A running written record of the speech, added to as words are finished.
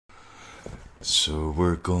So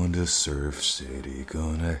we're going to Surf City,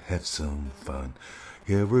 gonna have some fun.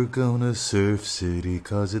 Yeah, we're gonna Surf City,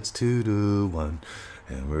 cause it's 2-1.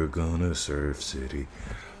 And we're gonna Surf City.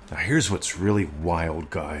 Now here's what's really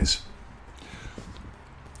wild, guys.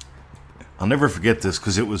 I'll never forget this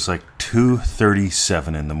because it was like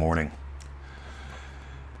 2:37 in the morning.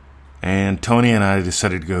 And Tony and I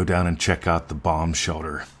decided to go down and check out the bomb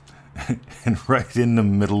shelter. And right in the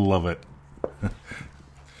middle of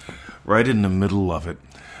it,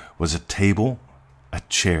 was a table, a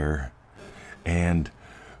chair, and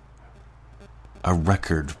a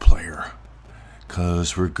record player.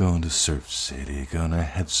 'Cause we're going to Surf City, gonna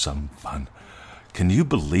have some fun. Can you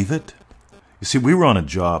believe it? You see, we were on a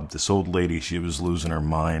job. This old lady, she was losing her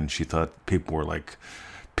mind. She thought people were like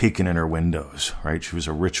peeking in her windows, right? She was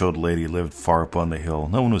a rich old lady, lived far up on the hill.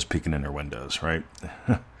 No one was peeking in her windows, right?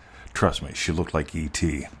 Trust me, she looked like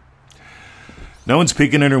E.T. No one's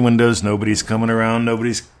peeking in her windows. Nobody's coming around.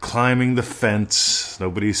 Nobody's climbing the fence.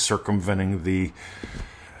 Nobody's circumventing the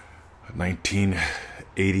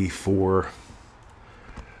 1984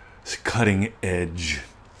 cutting edge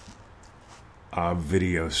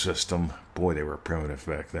video system. Boy, they were primitive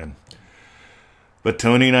back then. But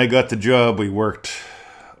Tony and I got the job. We worked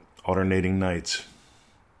alternating nights.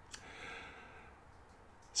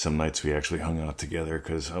 Some nights we actually hung out together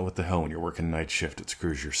because, what the hell, when you're working night shift, it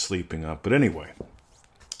screws your sleeping up. But anyway,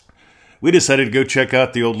 we decided to go check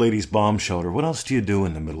out the old lady's bomb shelter. What else do you do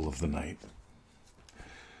in the middle of the night?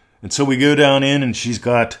 And so we go down in, and she's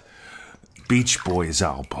got Beach Boys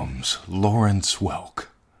albums, Lawrence Welk,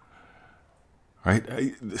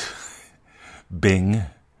 right? Bing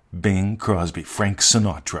Crosby, Frank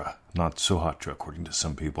Sinatra, not so hot, according to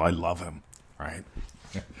some people. I love him, right?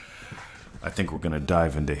 I think we're going to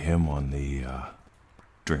dive into him on the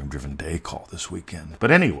Dream Driven Day call this weekend. But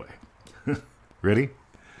anyway, ready?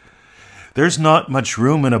 There's not much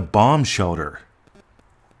room in a bomb shelter.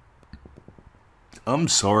 I'm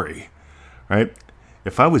sorry, right?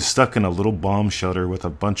 If I was stuck in a little bomb shelter with a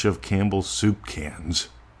bunch of Campbell's soup cans,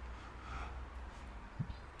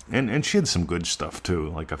 and she had some good stuff too,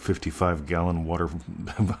 like a 55-gallon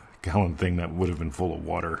gallon thing that would have been full of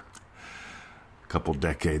water a couple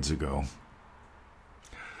decades ago.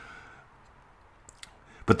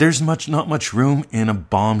 But there's not much room in a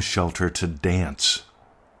bomb shelter to dance.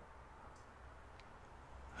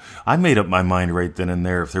 I made up my mind right then and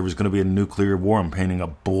there. If there was going to be a nuclear war, I'm painting a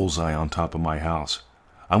bullseye on top of my house.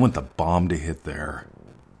 I want the bomb to hit there.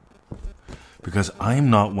 Because I'm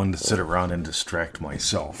not one to sit around and distract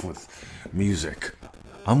myself with music.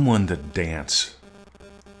 I'm one to dance.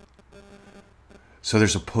 So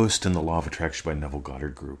there's a post in the Law of Attraction by Neville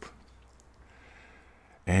Goddard group.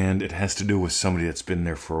 And it has to do with somebody that's been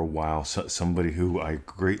there for a while, somebody who I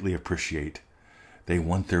greatly appreciate. They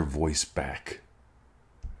want their voice back.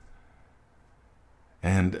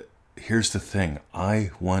 And here's the thing,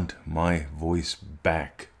 I want my voice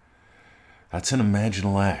back. That's an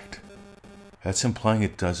imaginal act. That's implying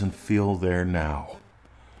it doesn't feel there now.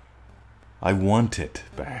 I want it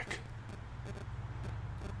back.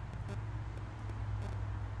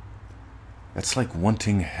 That's like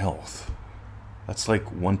wanting health. That's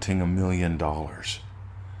like wanting $1 million. The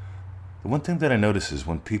one thing that I notice is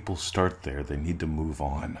when people start there, they need to move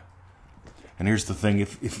on. And here's the thing,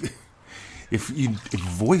 if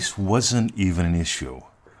voice wasn't even an issue,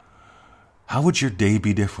 how would your day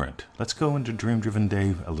be different? Let's go into Dream Driven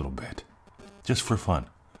Day a little bit, just for fun.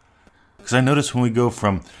 Because I notice when we go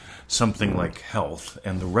from something like health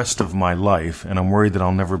and the rest of my life, and I'm worried that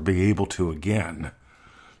I'll never be able to again,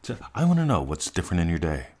 so I want to know what's different in your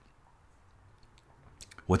day.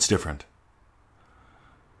 What's different?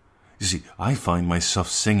 You see, I find myself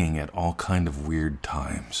singing at all kind of weird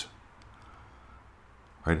times.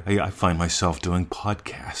 Right? I find myself doing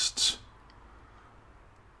podcasts.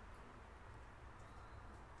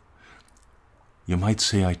 You might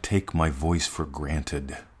say I take my voice for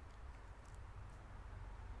granted.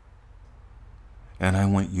 And I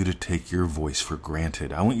want you to take your voice for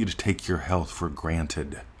granted. I want you to take your health for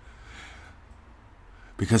granted.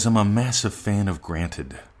 Because I'm a massive fan of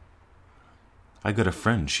granted. I got a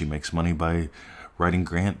friend, she makes money by writing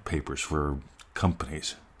grant papers for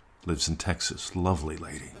companies. Lives in Texas, lovely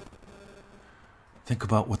lady. Think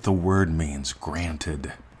about what the word means,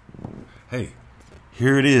 granted. Hey,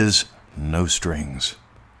 here it is, no strings.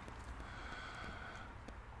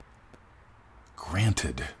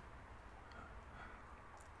 Granted.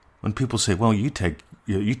 When people say, well, you take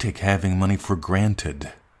having money for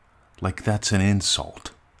granted, like that's an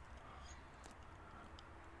insult.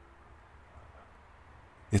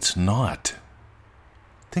 It's not.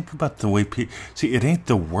 Think about the way people... See, it ain't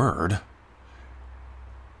the word.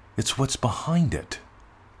 It's what's behind it.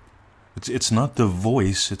 It's not the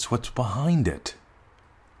voice, it's what's behind it.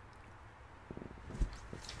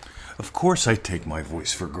 Of course I take my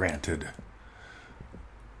voice for granted.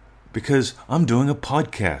 Because I'm doing a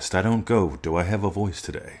podcast. I don't go, do I have a voice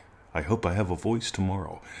today? I hope I have a voice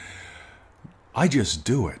tomorrow. I just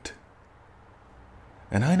do it.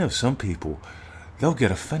 And I know some people, they'll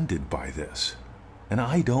get offended by this. And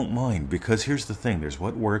I don't mind, because here's the thing. There's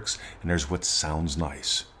what works and there's what sounds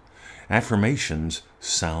nice. Affirmations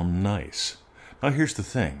sound nice. Now here's the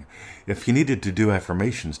thing. If you needed to do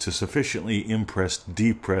affirmations to sufficiently impress,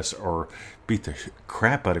 depress, or beat the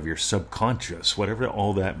crap out of your subconscious, whatever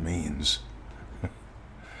all that means,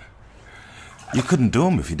 you couldn't do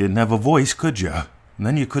them if you didn't have a voice, could you? And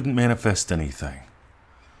then you couldn't manifest anything.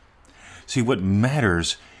 See, what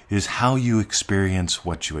matters is how you experience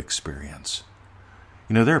what you experience.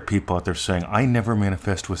 You know, there are people out there saying, I never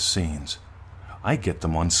manifest with scenes. I get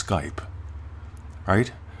them on Skype,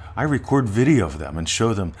 right? I record video of them and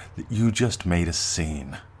show them that you just made a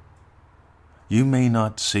scene. You may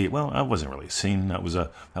not see it. Well, that wasn't really a scene. That was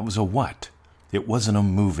a what? It wasn't a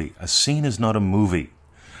movie. A scene is not a movie.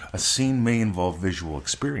 A scene may involve visual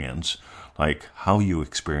experience, like how you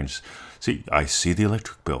experience. See, I see the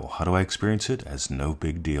electric bill. How do I experience it? As no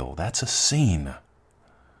big deal. That's a scene.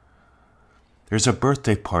 There's a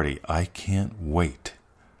birthday party. I can't wait.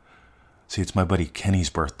 See, it's my buddy Kenny's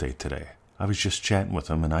birthday today. I was just chatting with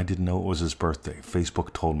him, and I didn't know it was his birthday.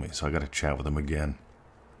 Facebook told me, so I got to chat with him again.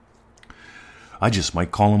 I just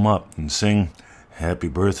might call him up and sing, Happy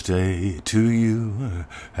birthday to you,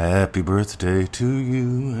 happy birthday to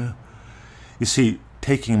you. You see,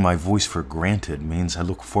 taking my voice for granted means I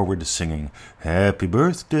look forward to singing, Happy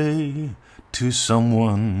birthday to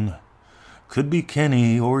someone. Could be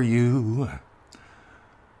Kenny or you.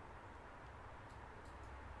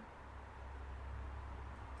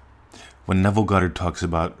 When Neville Goddard talks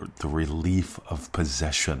about the relief of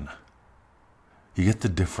possession, you get the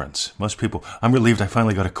difference. Most people, I'm relieved I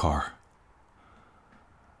finally got a car.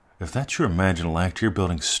 If that's your imaginal act, you're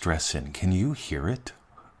building stress in. Can you hear it?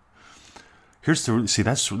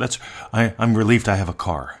 I'm relieved I have a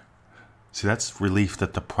car. See, that's relief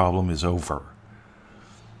that the problem is over.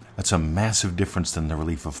 That's a massive difference than the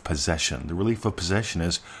relief of possession. The relief of possession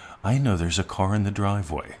is, I know there's a car in the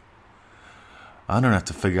driveway. I don't have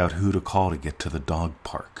to figure out who to call to get to the dog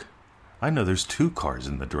park. I know there's 2 cars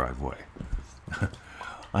in the driveway.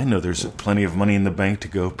 I know there's plenty of money in the bank to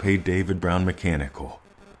go pay David Brown Mechanical.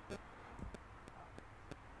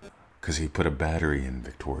 Because he put a battery in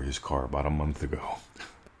Victoria's car about a month ago.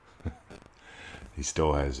 He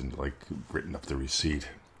still hasn't, written up the receipt.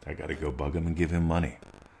 I got to go bug him and give him money.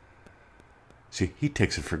 See, he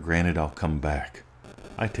takes it for granted I'll come back.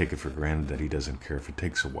 I take it for granted that he doesn't care if it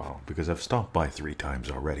takes a while, because I've stopped by 3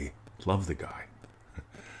 times already. Love the guy.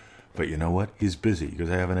 But you know what? He's busy, because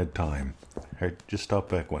I haven't had time. Just stop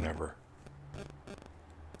back whenever.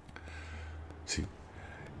 See,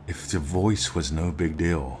 if the voice was no big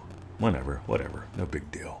deal, whatever, no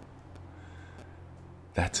big deal.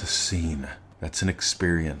 That's a scene. That's an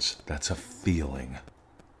experience. That's a feeling.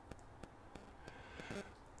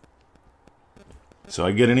 So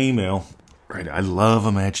I get an email. Right, I love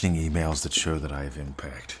imagining emails that show that I have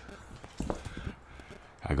impact.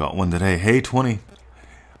 I got one today. Hey, 20.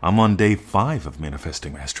 I'm on day 5 of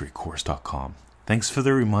ManifestingMasteryCourse.com. Thanks for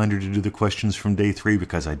the reminder to do the questions from day 3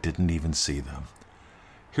 because I didn't even see them.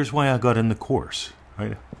 Here's why I got in the course.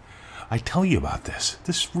 Right? I tell you about this.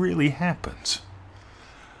 This really happens.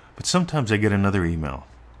 But sometimes I get another email.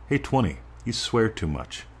 Hey, 20. You swear too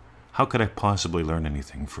much. How could I possibly learn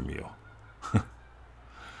anything from you?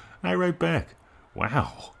 I write back,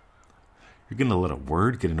 wow, you're going to let a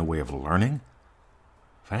word get in the way of learning?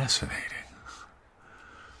 Fascinating.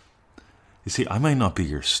 You see, I might not be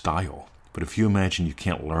your style, but if you imagine you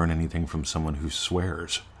can't learn anything from someone who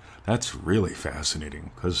swears, that's really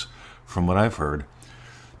fascinating, because from what I've heard,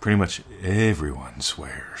 pretty much everyone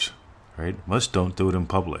swears, right? Most don't do it in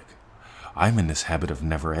public. I'm in this habit of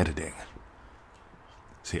never editing.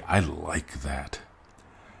 See, I like that.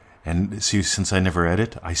 And see, since I never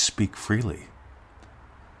edit, I speak freely.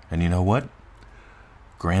 And you know what?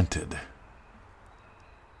 Granted.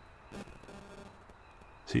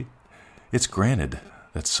 See, it's granted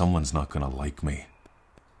that someone's not going to like me.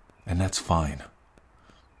 And that's fine.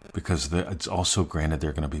 Because it's also granted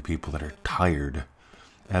there are going to be people that are tired,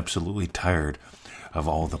 absolutely tired of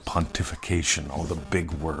all the pontification, all the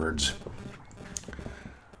big words,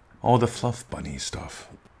 all the fluff bunny stuff.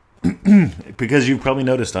 Because you've probably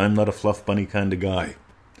noticed I'm not a fluff bunny kind of guy.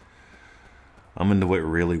 I'm into what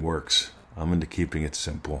really works. I'm into keeping it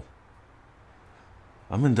simple.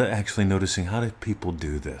 I'm into actually noticing, how do people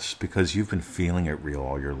do this? Because you've been feeling it real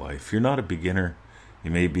all your life. You're not a beginner.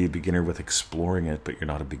 You may be a beginner with exploring it, but you're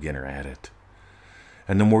not a beginner at it.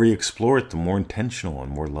 And the more you explore it, the more intentional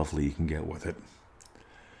and more lovely you can get with it.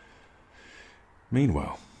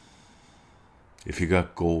 Meanwhile, if you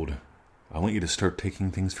got gold, I want you to start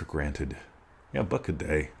taking things for granted. Yeah, $1 a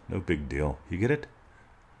day, no big deal. You get it?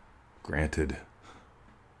 Granted.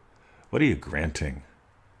 What are you granting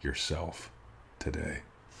yourself today?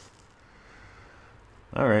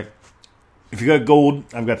 All right. If you got gold,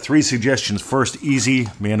 I've got 3 suggestions. First,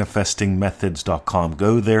 easymanifestingmethods.com.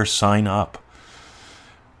 Go there, sign up.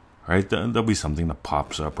 All right? There'll be something that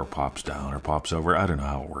pops up or pops down or pops over. I don't know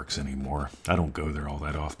how it works anymore. I don't go there all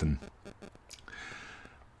that often.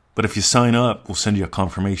 But if you sign up, we'll send you a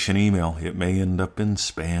confirmation email. It may end up in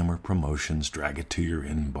spam or promotions. Drag it to your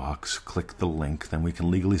inbox. Click the link. Then we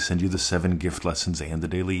can legally send you the 7 gift lessons and the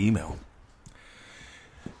daily email.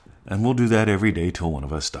 And we'll do that every day till one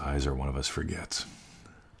of us dies or one of us forgets.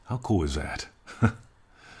 How cool is that?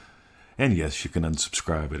 And yes, you can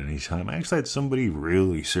unsubscribe at any time. I actually had somebody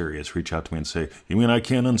really serious reach out to me and say, "You mean I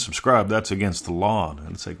can't unsubscribe? That's against the law."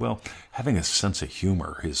 And it's like, well, having a sense of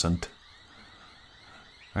humor isn't.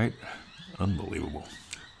 Right? Unbelievable.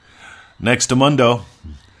 Next to Mundo,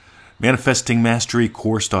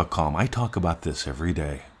 ManifestingMasteryCourse.com. I talk about this every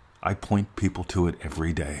day. I point people to it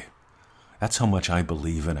every day. That's how much I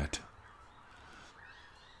believe in it.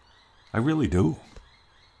 I really do.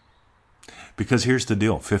 Because here's the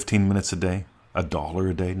deal. 15 minutes a day, $1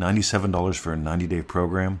 a day, $97 for a 90-day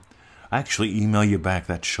program. I actually email you back.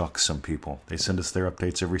 That shocks some people. They send us their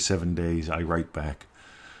updates every 7 days. I write back.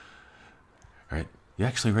 All right. You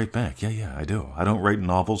actually write back. Yeah, I do. I don't write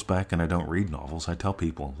novels back, and I don't read novels. I tell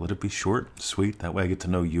people, let it be short, sweet. That way I get to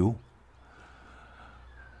know you.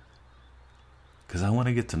 Because I want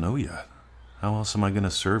to get to know you. How else am I going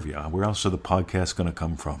to serve you? Where else are the podcasts going to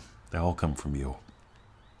come from? They all come from you.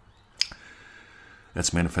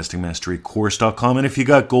 That's ManifestingMasteryCourse.com. And if you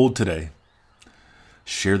got gold today,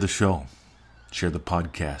 share the show. Share the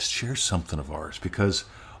podcast. Share something of ours. Because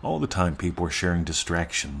all the time people are sharing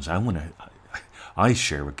distractions. I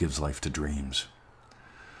share what gives life to dreams.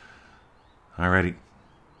 Alrighty.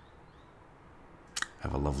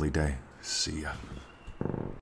 Have a lovely day. See ya.